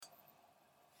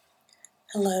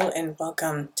Hello and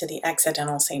welcome to the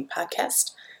Accidental Saint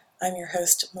podcast. I'm your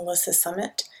host, Melissa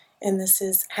Summit, and this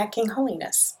is Hacking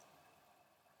Holiness.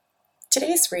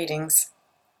 Today's readings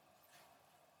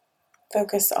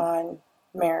focus on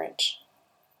marriage,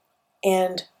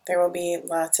 and there will be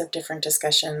lots of different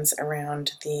discussions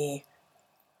around the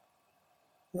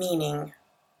meaning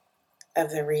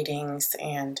of the readings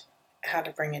and how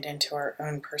to bring it into our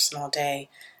own personal day.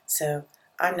 So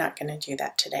I'm not going to do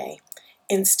that today.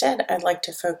 Instead, I'd like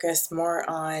to focus more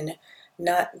on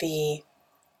not the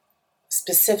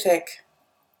specific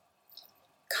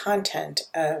content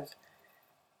of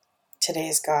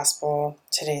today's gospel,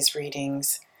 today's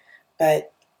readings,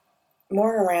 but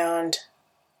more around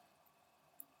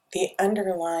the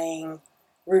underlying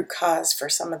root cause for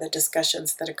some of the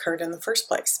discussions that occurred in the first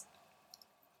place.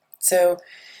 So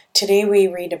today we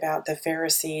read about the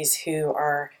Pharisees who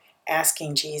are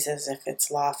asking Jesus if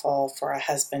it's lawful for a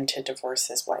husband to divorce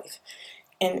his wife.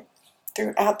 And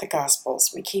throughout the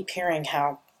Gospels, we keep hearing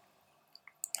how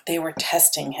they were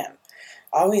testing him,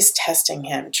 always testing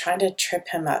him, trying to trip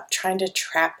him up, trying to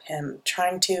trap him,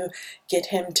 trying to get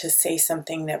him to say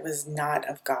something that was not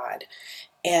of God.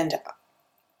 And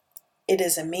it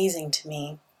is amazing to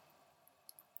me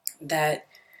that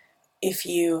if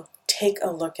you take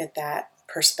a look at that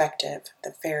perspective,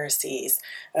 the Pharisees,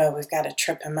 oh, we've got to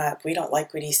trip him up. We don't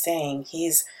like what he's saying.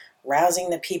 He's rousing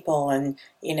the people, and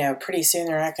pretty soon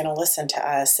they're not going to listen to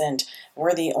us, and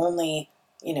we're the only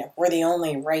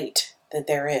right that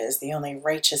there is. The only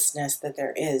righteousness that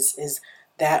there is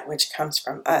that which comes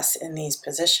from us in these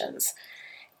positions.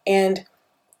 And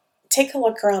take a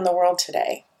look around the world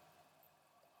today,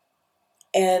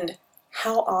 and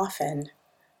how often,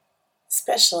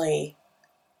 especially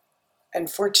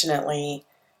unfortunately,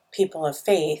 people of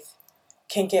faith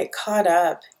can get caught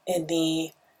up in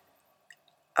the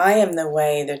I am the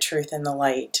way, the truth, and the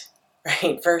light,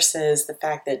 right? Versus the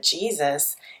fact that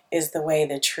Jesus is the way,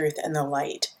 the truth, and the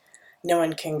light. No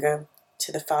one can go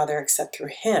to the Father except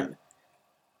through him.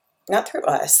 Not through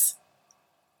us,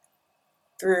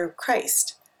 through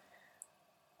Christ.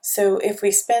 So if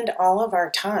we spend all of our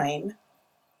time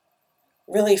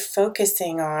really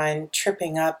focusing on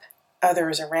tripping up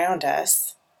others around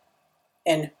us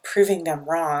and proving them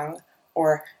wrong,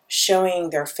 or showing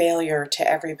their failure to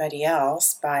everybody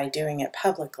else by doing it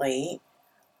publicly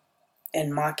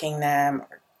and mocking them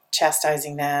or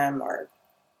chastising them or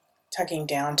talking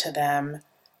down to them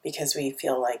because we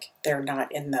feel like they're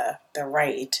not in the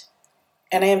right.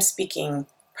 And I am speaking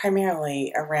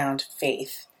primarily around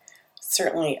faith.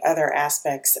 Certainly other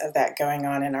aspects of that going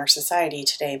on in our society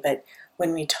today, but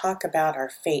when we talk about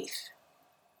our faith,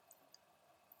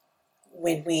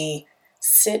 when we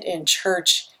sit in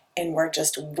church and we're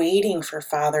just waiting for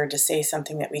Father to say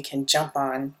something that we can jump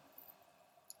on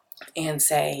and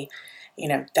say,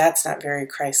 that's not very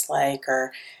Christ-like,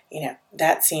 or,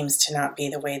 that seems to not be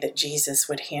the way that Jesus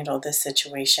would handle this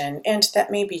situation. And that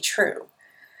may be true.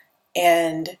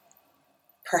 And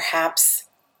perhaps,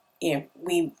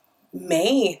 we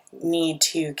may need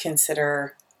to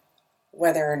consider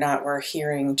whether or not we're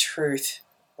hearing truth,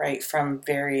 right, from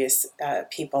various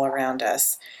people around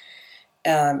us.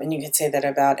 And you could say that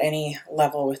about any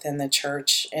level within the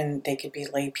church, and they could be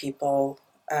lay people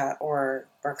or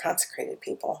consecrated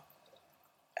people,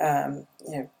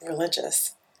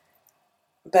 religious.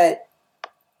 But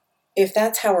if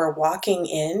that's how we're walking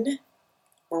in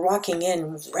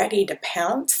ready to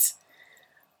pounce,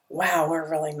 wow, we're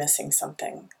really missing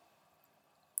something.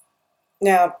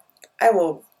 Now, I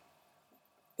will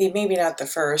be maybe not the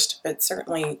first, but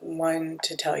certainly one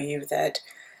to tell you that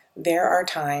there are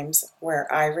times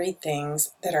where I read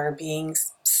things that are being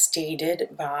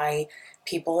stated by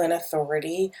people in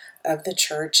authority of the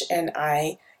church, and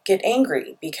I get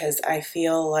angry because I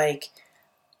feel like,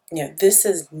 this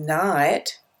is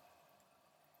not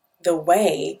the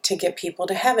way to get people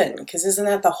to heaven. Because isn't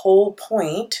that the whole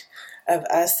point of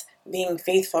us being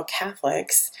faithful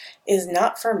Catholics? Is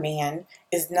not for man,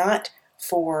 is not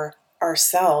for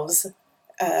ourselves,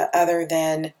 other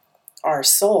than our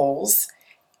souls.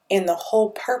 And the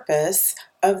whole purpose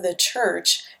of the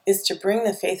church is to bring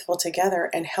the faithful together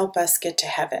and help us get to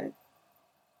heaven.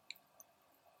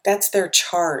 That's their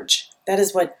charge. That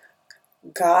is what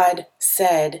God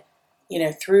said,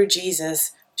 through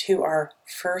Jesus to our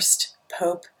first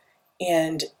Pope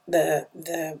and the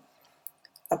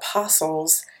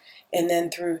apostles, and then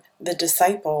through the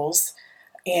disciples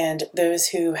and those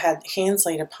who had hands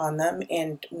laid upon them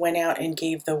and went out and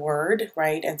gave the word,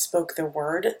 right, and spoke the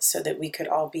word so that we could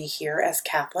all be here as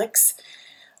Catholics,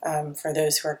 for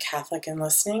those who are Catholic and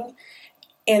listening.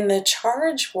 And the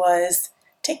charge was,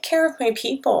 take care of my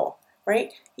people,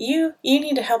 right? You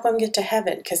need to help them get to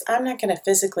heaven because I'm not going to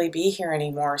physically be here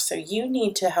anymore. So you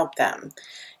need to help them.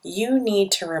 You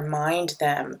need to remind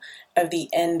them of the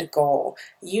end goal.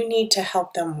 You need to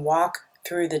help them walk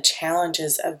through the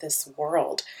challenges of this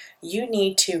world. You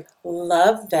need to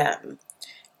love them.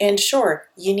 And sure,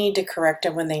 you need to correct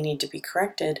them when they need to be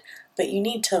corrected, but you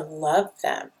need to love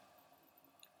them.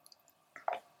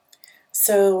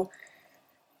 So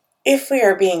if we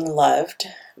are being loved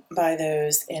by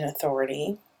those in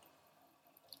authority,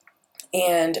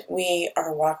 and we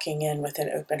are walking in with an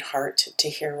open heart to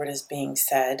hear what is being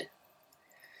said,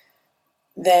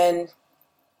 then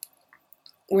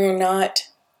we're not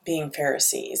being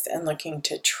Pharisees and looking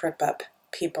to trip up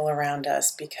people around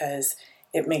us because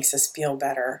it makes us feel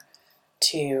better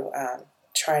to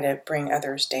try to bring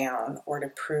others down or to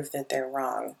prove that they're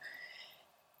wrong.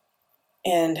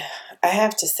 And I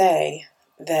have to say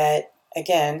that,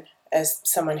 again, as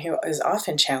someone who is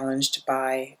often challenged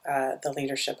by the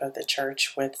leadership of the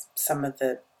church with some of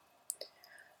the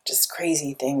just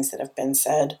crazy things that have been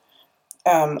said,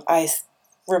 I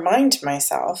remind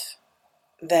myself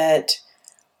that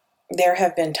there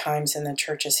have been times in the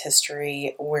church's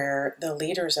history where the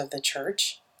leaders of the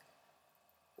church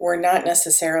were not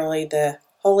necessarily the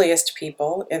holiest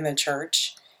people in the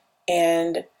church,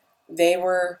 and they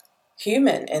were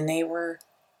human and they were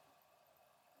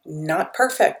not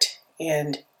perfect,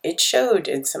 and it showed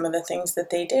in some of the things that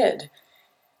they did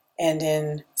and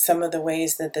in some of the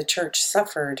ways that the church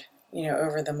suffered,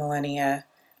 over the millennia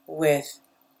with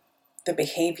the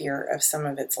behavior of some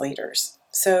of its leaders.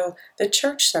 So the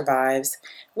church survives.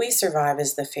 We survive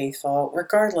as the faithful,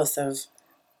 regardless of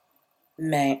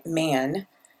man.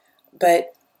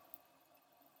 But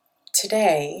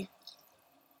today,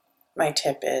 my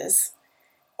tip is,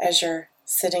 as you're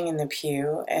sitting in the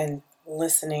pew and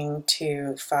listening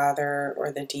to Father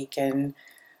or the deacon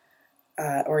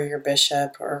or your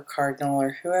bishop or cardinal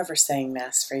or whoever's saying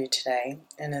Mass for you today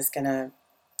and is going to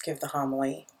give the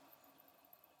homily,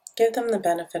 give them the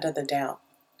benefit of the doubt.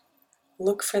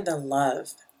 Look for the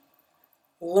love.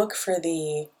 Look for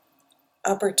the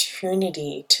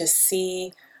opportunity to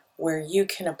see where you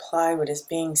can apply what is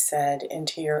being said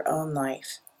into your own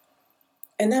life.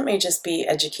 And that may just be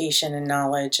education and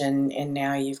knowledge, and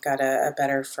now you've got a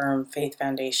better, firm faith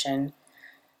foundation.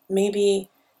 Maybe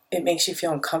it makes you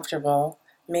feel uncomfortable.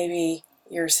 Maybe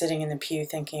you're sitting in the pew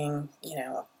thinking,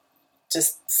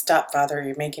 just stop, Father,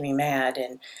 you're making me mad.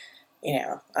 And,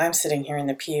 I'm sitting here in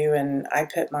the pew and I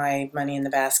put my money in the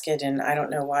basket and I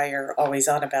don't know why you're always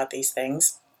on about these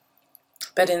things.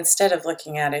 But instead of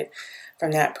looking at it from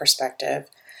that perspective,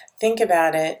 think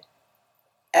about it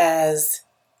as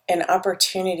an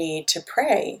opportunity to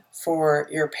pray for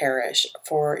your parish,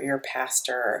 for your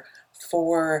pastor,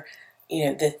 for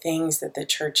the things that the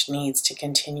church needs to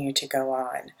continue to go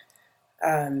on.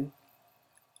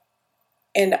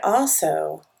 And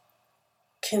also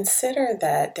consider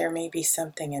that there may be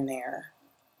something in there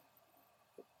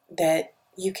that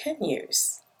you can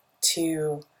use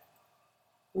to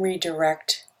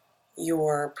redirect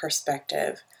your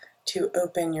perspective, to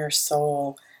open your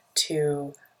soul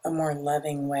to a more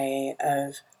loving way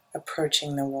of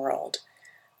approaching the world.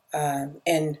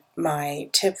 And my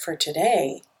tip for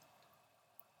today,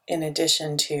 in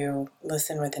addition to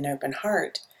listen with an open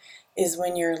heart, is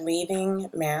when you're leaving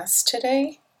Mass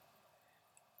today,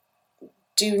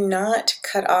 do not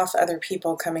cut off other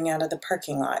people coming out of the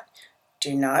parking lot.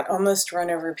 Do not almost run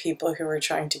over people who are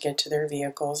trying to get to their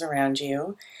vehicles around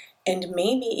you. And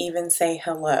maybe even say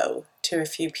hello to a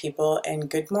few people and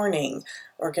good morning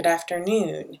or good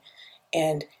afternoon.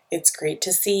 And it's great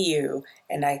to see you,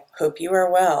 and I hope you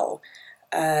are well.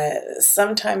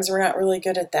 Sometimes we're not really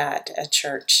good at that at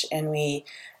church, and we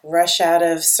rush out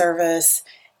of service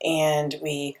and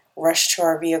we rush to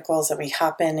our vehicles and we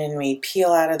hop in and we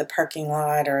peel out of the parking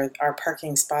lot or our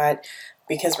parking spot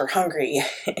because we're hungry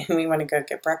and we want to go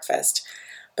get breakfast.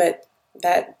 But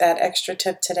that extra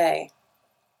tip today,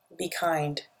 be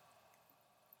kind.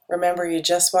 Remember, you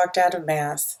just walked out of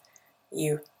Mass.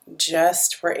 You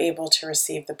just were able to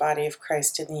receive the body of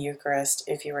Christ in the Eucharist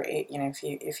if you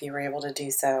were able to do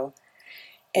so.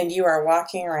 And you are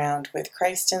walking around with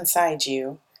Christ inside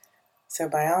you. So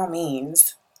by all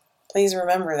means, please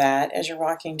remember that as you're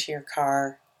walking to your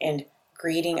car and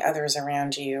greeting others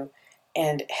around you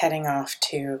and heading off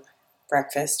to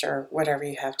breakfast or whatever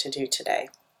you have to do today.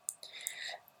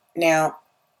 Now,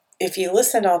 if you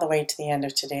listened all the way to the end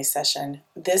of today's session,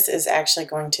 this is actually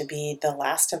going to be the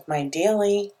last of my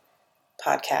daily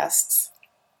podcasts.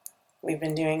 We've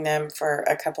been doing them for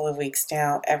a couple of weeks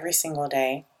now, every single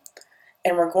day.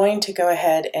 And we're going to go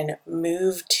ahead and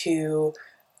move to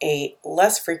a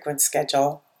less frequent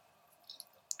schedule.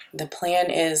 The plan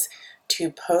is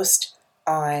to post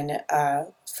on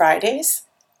Fridays,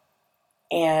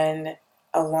 and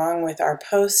along with our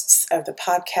posts of the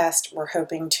podcast, we're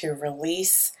hoping to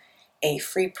release a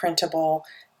free printable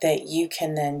that you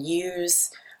can then use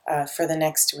for the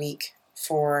next week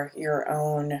for your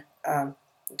own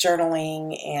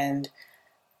journaling and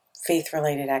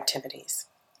faith-related activities.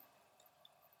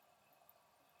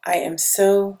 I am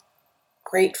so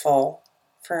grateful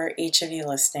for each of you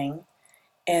listening,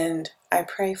 and I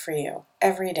pray for you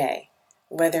every day,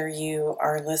 whether you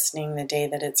are listening the day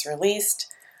that it's released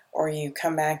or you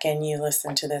come back and you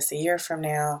listen to this a year from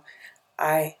now.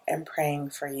 I am praying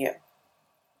for you.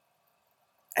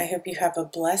 I hope you have a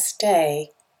blessed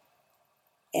day,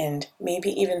 and maybe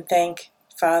even thank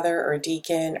Father or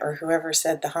Deacon or whoever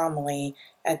said the homily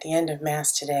at the end of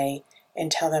Mass today,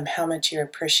 and tell them how much you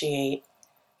appreciate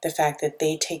the fact that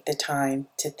they take the time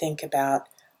to think about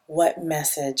what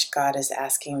message God is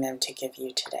asking them to give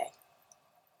you today.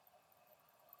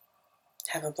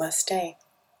 Have a blessed day.